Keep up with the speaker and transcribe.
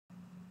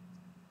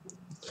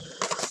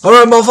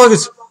Alright,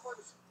 motherfuckers.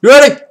 You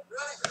ready?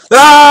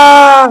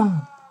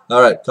 Ah!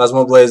 Alright,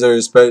 Cozmo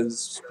Blazer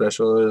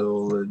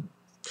special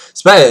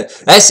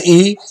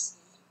SE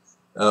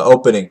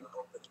opening.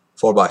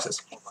 4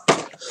 boxes.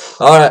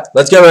 Alright,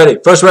 let's get ready.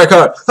 First rare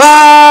card.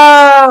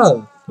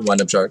 Ah!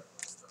 Wind up shark.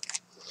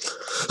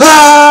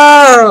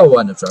 Ah!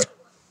 Wind up shark.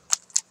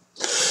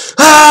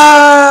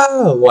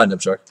 Ah! Wind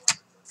up shark.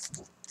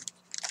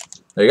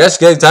 Are you guys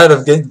getting tired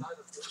of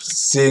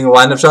seeing a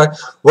wind up shark?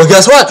 Well,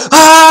 guess what?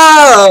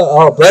 Ah!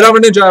 Oh, Blade Armor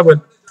Ninja, I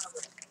win.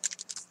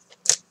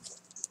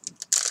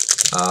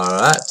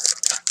 Alright.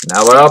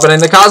 Now we're opening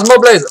the Cozmo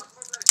Blazer.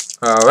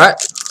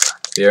 Alright.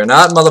 Fear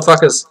not,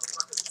 motherfuckers.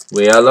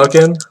 We are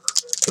looking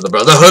for the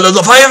Brotherhood of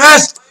the Fire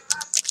Fist.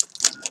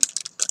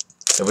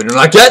 If we do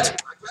not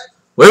get,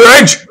 we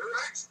rage.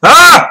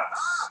 Ah!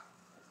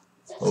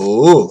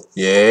 Oh,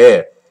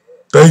 yeah.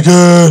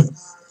 Bacon.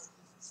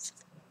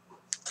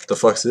 What the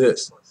fuck's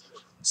this?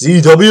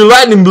 ZW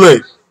Lightning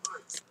Blade.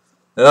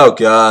 Oh,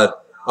 God.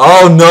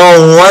 Oh,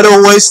 no. What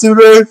a wasted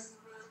rare.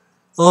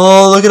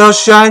 Oh, look at how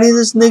shiny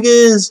this nigga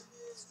is.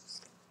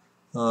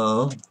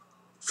 Oh.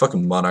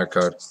 Fucking Monarch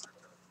card.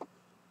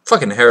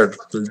 Fucking hair.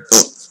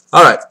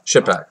 Alright,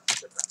 ship pack.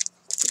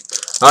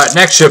 Alright,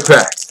 next ship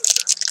pack.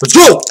 Let's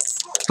go!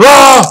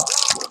 Ah!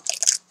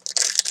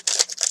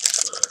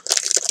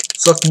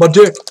 Suck my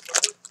dick.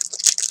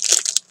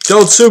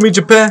 Don't sue me,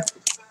 Japan.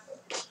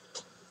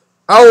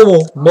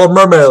 Oh, more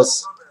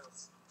mermaids.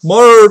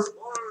 More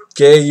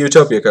gay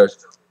utopia card.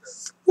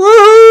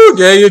 Woohoo!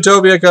 Gay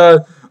utopia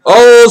card.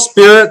 Oh,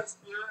 spirit.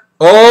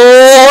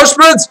 Oh,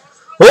 horsemen.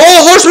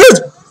 Oh,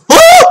 horsemen.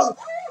 Oh!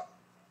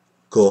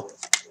 Cool.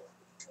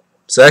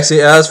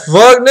 Sexy as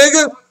fuck,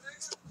 nigga.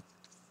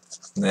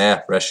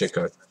 Nah, rest shit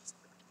card.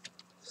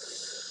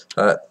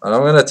 Alright,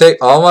 I'm gonna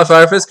take all my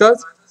Fire Fist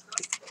cards.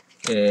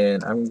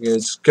 And I'm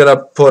just gonna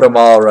put them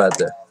all right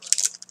there.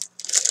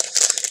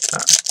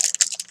 Right.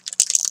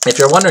 If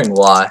you're wondering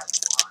why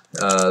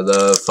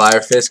the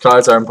Fire Fist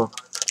cards are important,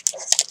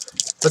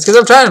 that's because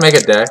I'm trying to make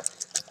a deck.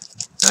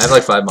 I have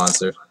like 5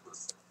 monsters.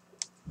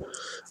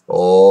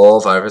 Oh,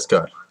 Fire Fist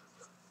card.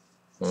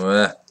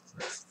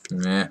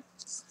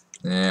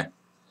 Yeah.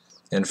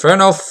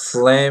 Inferno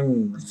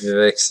Flame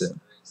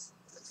Vixen.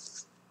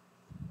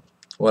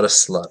 What a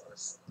slut.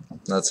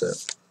 That's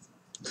it.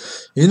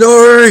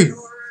 Inori!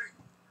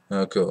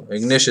 Oh, cool.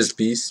 Ignitious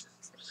Beast.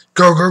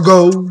 Go, go,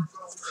 go!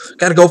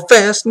 Gotta go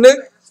fast,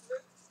 nigga!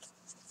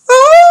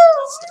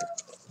 Oh!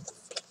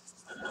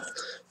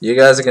 You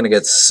guys are gonna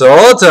get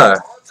so tired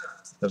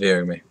of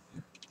hearing me.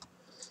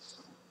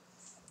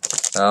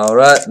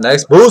 Alright,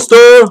 next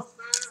booster!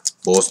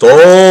 Booster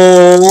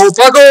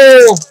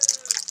Paco!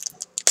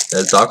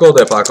 El Taco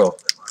de Paco.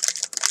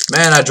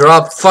 Man, I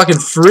dropped fucking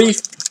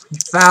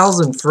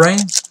 3,000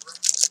 frames.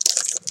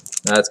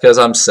 That's because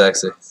I'm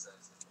sexy.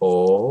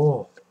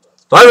 Oh.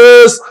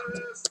 Virus!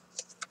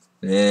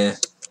 Yeah.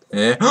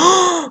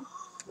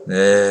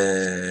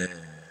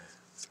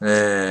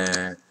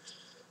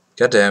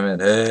 God damn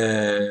it.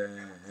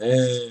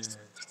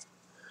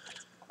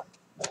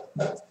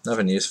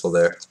 Nothing useful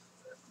there.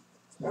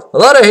 A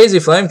lot of Hazy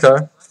Flame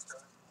card.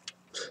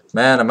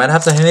 Man, I might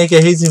have to make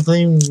a Hazy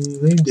Flame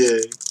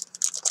day.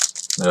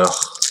 Ugh.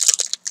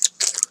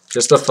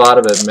 Just the thought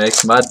of it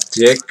makes my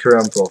dick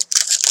crumple.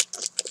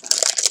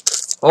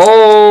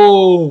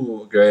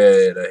 Oh,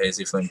 great, a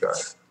Hazy Flame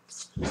card.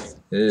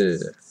 Ew.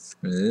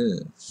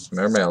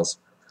 Mermails.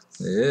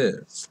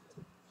 Ew.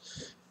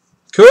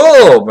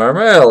 Cool,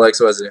 Mermail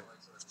XYZ.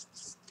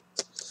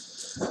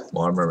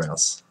 More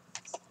Mermails.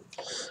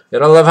 You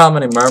don't love how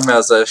many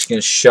Mermails I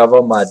can shove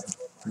on my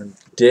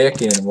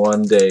dick in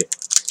one day.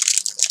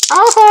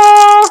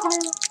 Ah,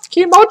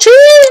 Kimochi!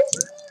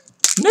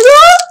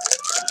 Nigga!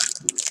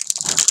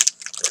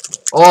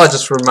 Oh, I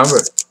just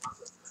remembered.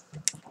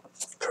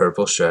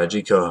 Purple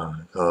strategy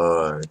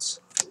cards.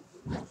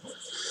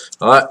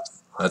 Alright,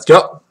 let's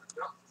go.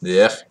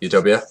 Yeah,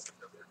 Utopia.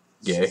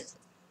 Gay.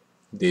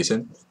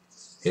 Decent.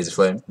 Hazy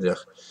Flame. Yeah.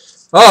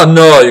 Oh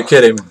no, you're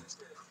kidding me.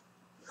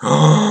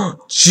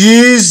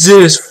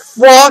 Jesus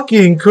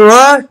fucking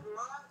Christ.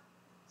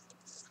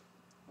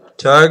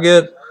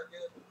 Target.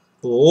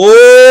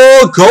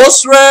 Oh,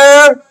 Ghost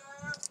Rare.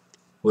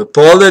 We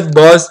pulled it,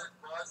 boys.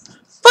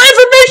 For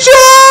information!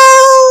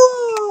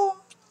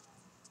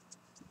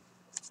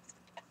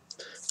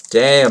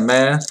 Damn,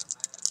 man.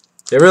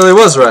 It really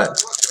was right.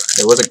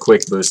 It was a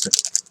quick booster.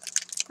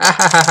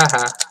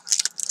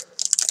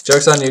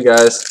 Joke's on you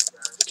guys.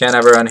 Can't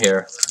ever run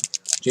here.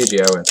 GG,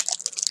 I win.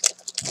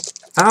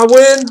 I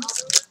win!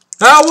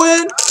 I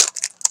win!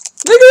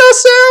 Nigga, I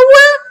say I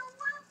win!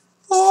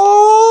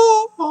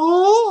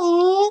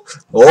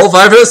 Oh,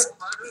 Fire Fist!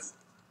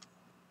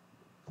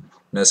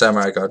 No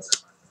Samurai card.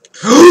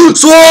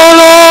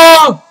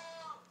 Swallow!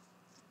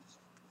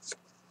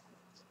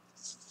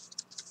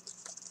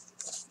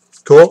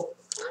 Cool.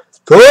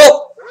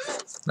 Cool!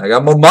 I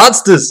got more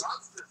monsters.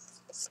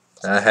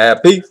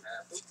 Happy.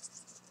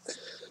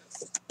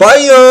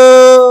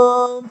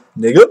 Bam!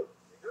 Nigga.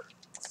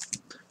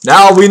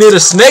 Now we need a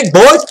snake,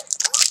 boy.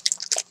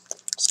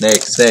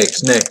 Snake.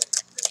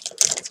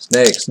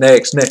 Snake,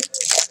 snake, snake.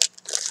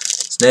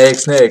 Snake,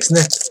 snake,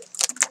 snake.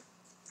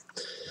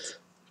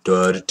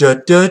 Da, da,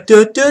 da,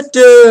 da, da,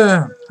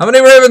 da. How many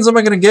ravens am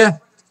I gonna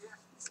get?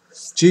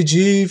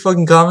 GG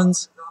fucking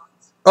commons.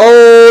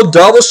 Oh,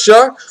 double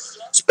shot.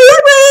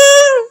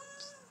 Spirit!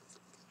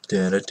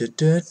 Da, da, da,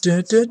 da,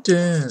 da, da,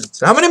 da.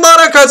 So how many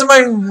monarch cards am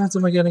I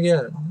gonna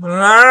get?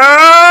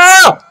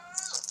 Ah!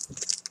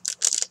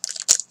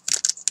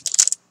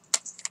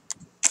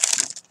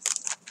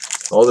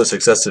 All this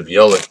excessive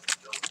yelling.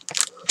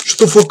 Shut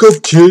the fuck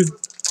up, kid.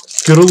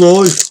 Get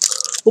alive.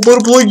 I'm about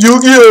to play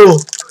Yu-Gi-Oh!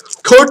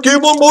 Card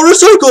game on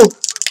motorcycle.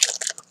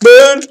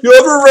 Man, you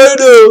ever ride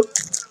a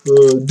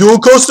dual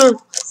coaster?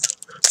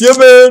 Yeah,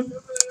 man.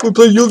 We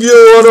play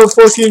Yu-Gi-Oh! On a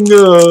fucking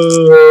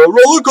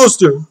roller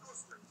coaster.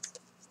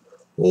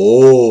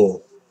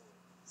 Oh.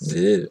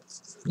 Yeah.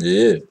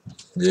 Yeah.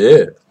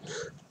 Yeah.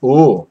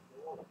 Ooh.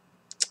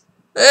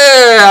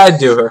 Hey, I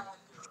do her.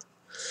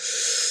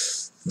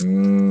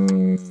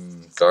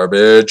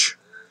 Garbage.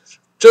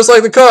 Just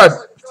like the card.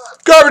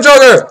 Garbage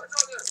ogre!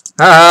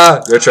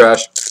 Haha, you're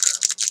trash.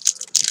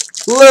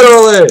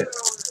 Literally.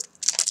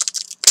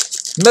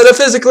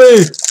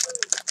 Metaphysically.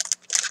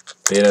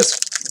 Penis.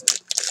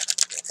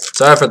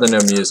 Sorry for the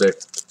new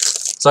music.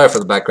 Sorry for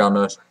the background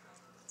noise.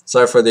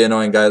 Sorry for the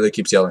annoying guy that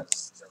keeps yelling.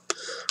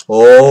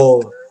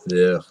 Oh,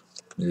 yeah.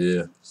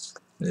 Yeah.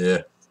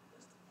 Yeah.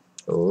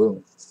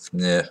 Oh,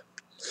 yeah.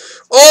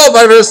 Oh,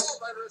 my wrist!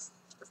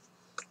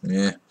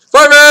 Yeah.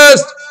 My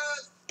wrist!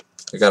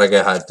 I gotta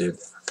get hot, dude.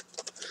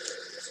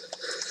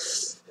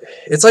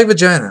 It's like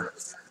vagina.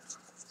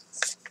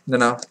 You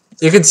know?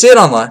 You can see it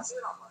online.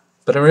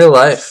 But in real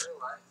life,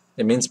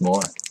 it means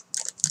more.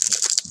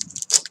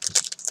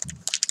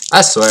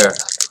 I swear.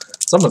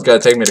 Someone's gotta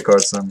take me to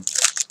court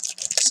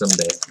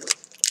someday.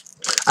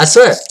 I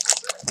swear.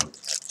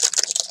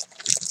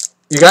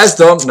 You guys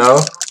don't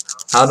know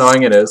how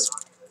annoying it is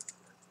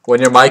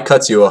when your mic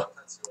cuts you off.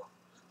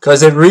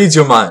 Because it reads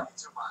your mind.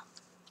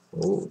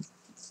 Ooh.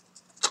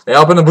 Hey,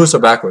 open the booster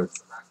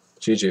backwards.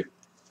 GG.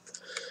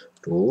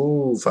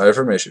 Ooh, fire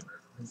formation.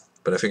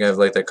 But I think I've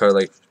liked that card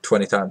like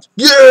 20 times.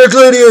 Yeah,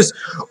 Gladius!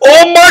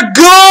 Oh my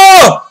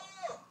god!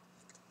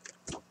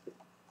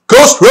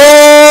 Ghost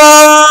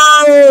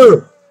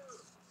Rider!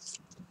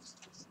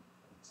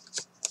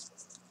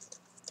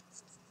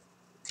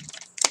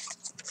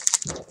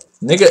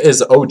 Nigga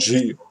is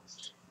OG.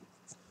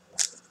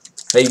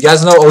 Hey, you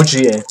guys know OG,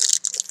 eh?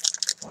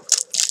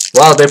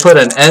 Wow, they put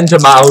an end to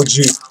my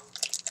OG.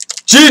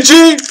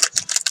 GG!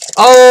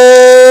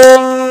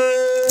 Oh!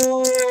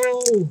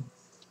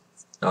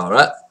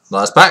 Alright,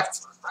 last pack.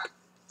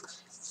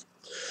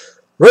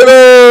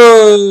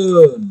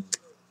 Raven!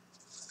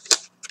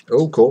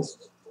 Oh, cool.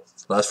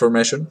 Last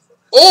formation.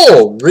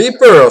 Oh,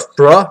 Reaper of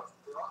Bruh.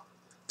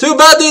 Too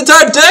bad the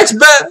entire deck's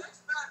bad.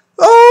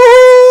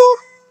 Oh!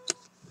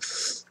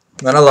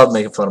 Man, I love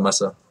making fun of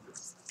myself.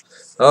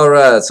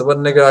 Alright, so what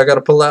nigga I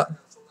gotta pull out?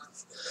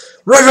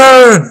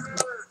 Raven!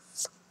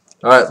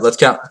 Alright, let's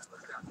count.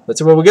 Let's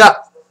see what we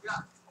got.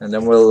 And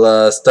then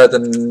we'll start the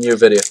new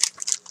video.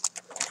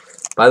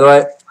 By the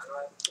way,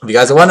 if you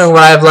guys are wondering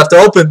what I have left to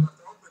open.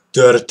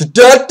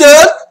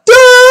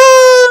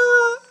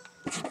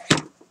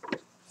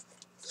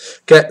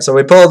 Okay, so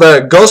we pulled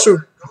a Ghost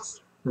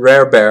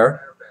Rare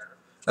Bear.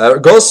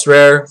 Ghost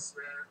Rare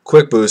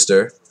Quick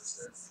Booster.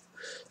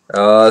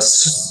 I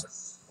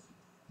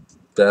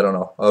don't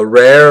know. A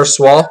Rare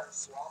Swall.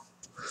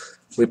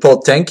 We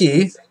pulled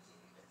Tenki.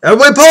 And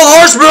we pulled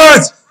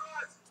Horsemen!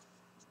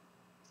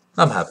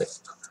 I'm happy.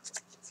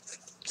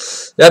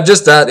 Yep,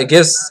 just that. It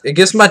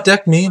gives my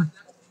deck mean.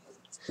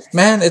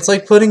 Man, it's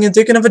like putting a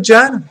dick in a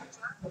vagina.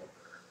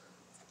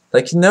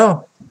 Like, you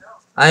know,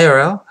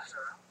 IRL,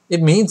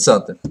 it means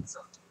something.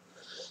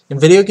 In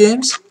video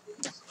games,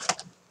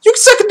 you can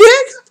suck a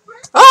dick.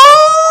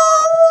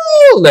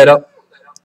 Oh, let up.